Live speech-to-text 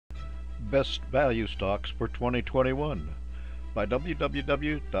Best Value Stocks for 2021 by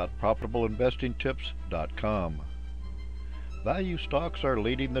www.profitableinvestingtips.com. Value stocks are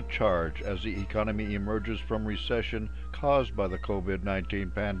leading the charge as the economy emerges from recession caused by the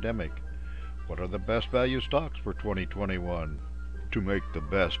COVID-19 pandemic. What are the best value stocks for 2021? To make the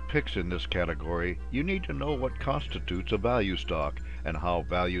best picks in this category, you need to know what constitutes a value stock and how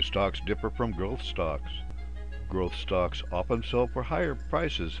value stocks differ from growth stocks. Growth stocks often sell for higher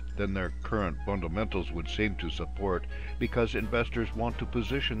prices than their current fundamentals would seem to support because investors want to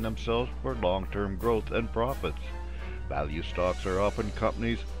position themselves for long-term growth and profits. Value stocks are often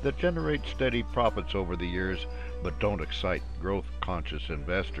companies that generate steady profits over the years but don't excite growth-conscious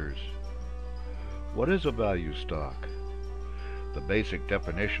investors. What is a value stock? The basic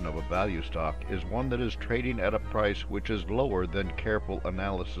definition of a value stock is one that is trading at a price which is lower than careful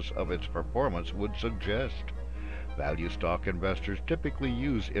analysis of its performance would suggest. Value stock investors typically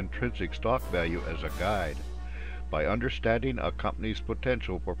use intrinsic stock value as a guide. By understanding a company's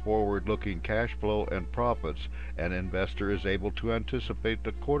potential for forward-looking cash flow and profits, an investor is able to anticipate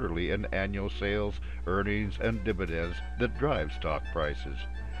the quarterly and annual sales, earnings, and dividends that drive stock prices.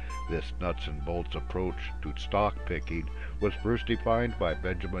 This nuts and bolts approach to stock picking was first defined by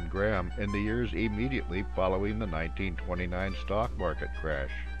Benjamin Graham in the years immediately following the 1929 stock market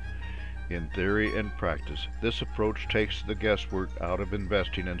crash. In theory and practice, this approach takes the guesswork out of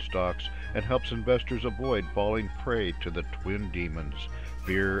investing in stocks and helps investors avoid falling prey to the twin demons,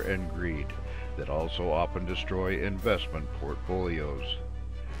 fear and greed, that also often destroy investment portfolios.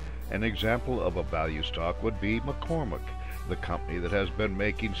 An example of a value stock would be McCormick, the company that has been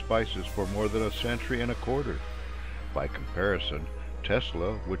making spices for more than a century and a quarter. By comparison,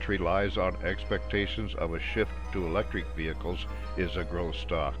 Tesla, which relies on expectations of a shift to electric vehicles, is a growth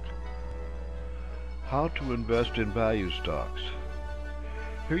stock. How to invest in value stocks.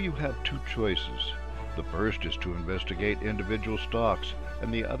 Here you have two choices. The first is to investigate individual stocks,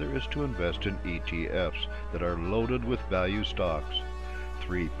 and the other is to invest in ETFs that are loaded with value stocks.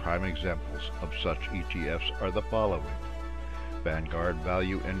 Three prime examples of such ETFs are the following: Vanguard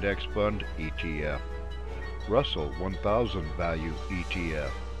Value Index Fund ETF, Russell 1000 Value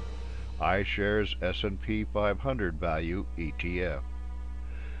ETF, iShares S&P 500 Value ETF.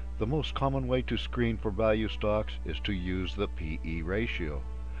 The most common way to screen for value stocks is to use the PE ratio.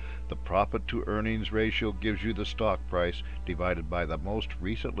 The profit to earnings ratio gives you the stock price divided by the most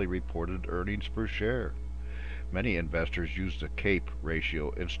recently reported earnings per share. Many investors use the CAPE ratio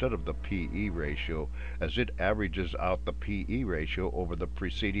instead of the PE ratio, as it averages out the PE ratio over the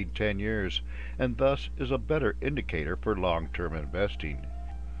preceding 10 years and thus is a better indicator for long-term investing.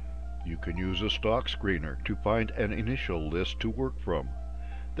 You can use a stock screener to find an initial list to work from.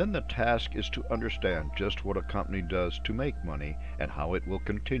 Then the task is to understand just what a company does to make money and how it will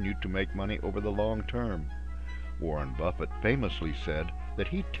continue to make money over the long term. Warren Buffett famously said that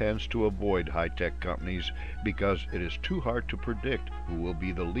he tends to avoid high-tech companies because it is too hard to predict who will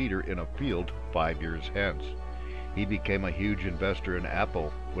be the leader in a field 5 years hence. He became a huge investor in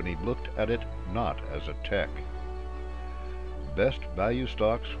Apple when he looked at it not as a tech. Best value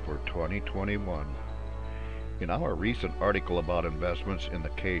stocks for 2021. In our recent article about investments in the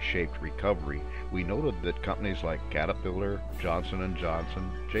K-shaped recovery, we noted that companies like Caterpillar, Johnson & Johnson,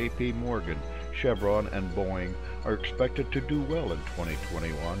 J.P. Morgan, Chevron, and Boeing are expected to do well in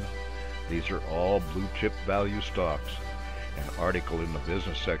 2021. These are all blue-chip value stocks. An article in the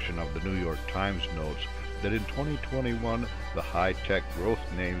business section of the New York Times notes that in 2021, the high-tech growth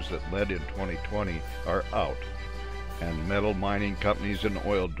names that led in 2020 are out, and metal mining companies and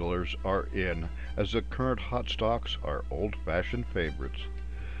oil drillers are in, as the current hot stocks are old-fashioned favorites.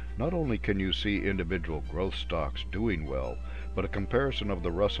 Not only can you see individual growth stocks doing well, but a comparison of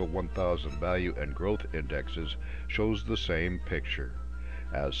the Russell 1000 Value and Growth Indexes shows the same picture.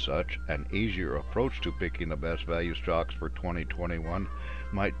 As such, an easier approach to picking the best value stocks for 2021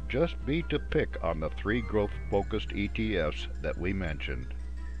 might just be to pick on the three growth-focused ETFs that we mentioned.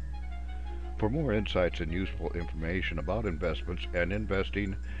 For more insights and useful information about investments and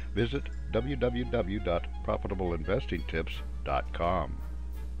investing, visit www.profitableinvestingtips.com.